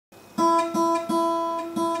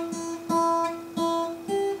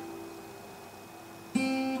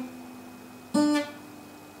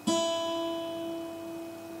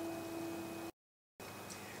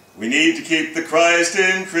We need to keep the Christ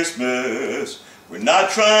in Christmas. We're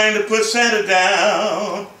not trying to put Santa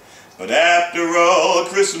down. But after all,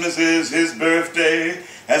 Christmas is his birthday.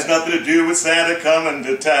 Has nothing to do with Santa coming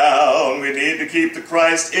to town. We need to keep the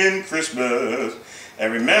Christ in Christmas.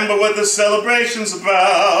 And remember what the celebration's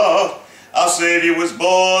about. Our Savior was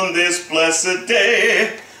born this blessed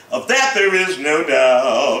day. Of that there is no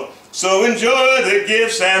doubt. So enjoy the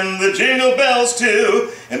gifts and the jingle bells too,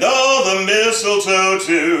 and all the mistletoe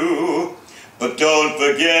too. But don't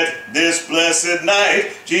forget this blessed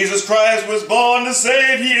night, Jesus Christ was born to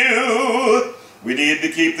save you. We need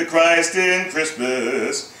to keep the Christ in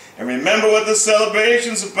Christmas, and remember what the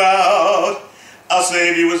celebration's about. Our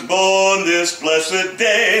Savior was born this blessed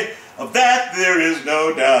day, of that there is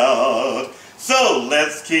no doubt. So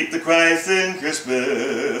let's keep the Christ in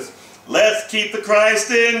Christmas. Let's keep the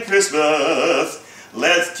Christ in Christmas.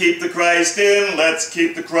 Let's keep the Christ in, let's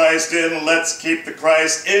keep the Christ in, let's keep the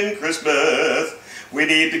Christ in Christmas. We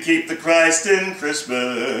need to keep the Christ in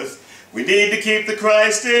Christmas. We need to keep the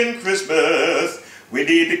Christ in Christmas. We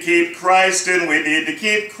need to keep Christ in, we need to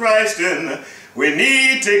keep Christ in. We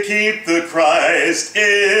need to keep the Christ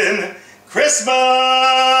in Christmas.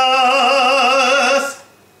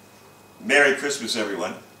 Merry Christmas,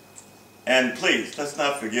 everyone. And please, let's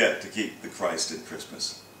not forget to keep the Christ in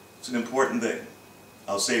Christmas. It's an important thing.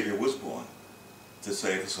 Our Savior was born to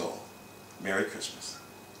save us all. Merry Christmas.